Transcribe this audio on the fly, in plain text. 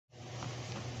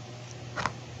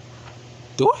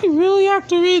Do I really have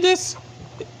to read this?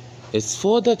 It's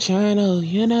for the channel,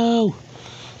 you know.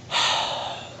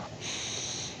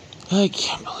 I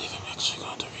can't believe I'm actually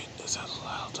going to read this out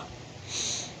loud.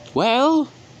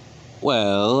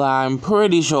 Well, I'm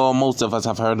pretty sure most of us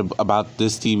have heard about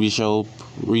this TV show,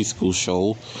 preschool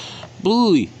show,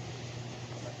 Bluey.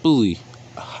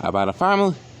 About a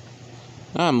family.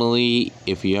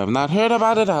 If you have not heard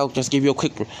about it, I'll just give you a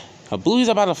quick. Bluey's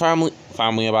about a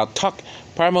family about Tuck,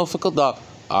 primal fickle dogs.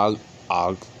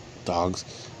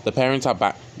 The parents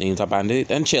are names are Bandit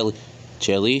and Chili,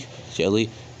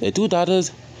 their two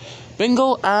daughters,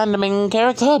 Bingo, and the main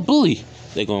character, Bluey.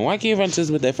 They go on wacky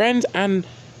adventures with their friends and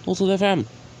also their family.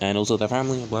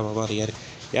 Blah, blah, blah, yada,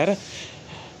 yada.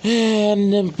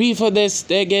 And before this,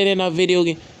 they're getting a video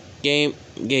game.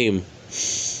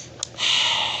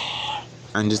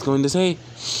 I'm just going to say,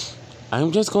 I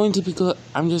just hope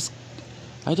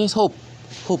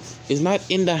is not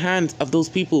in the hands of those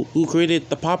people who created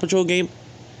the Paw Patrol game,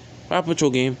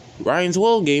 Ryan's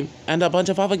World game, and a bunch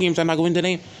of other games I'm not going to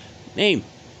name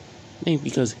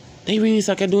because they really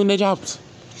suck at doing their jobs.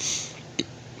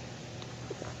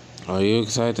 Are you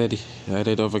excited?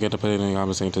 Don't forget to put it in the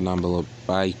comment section down below.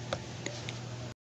 Bye.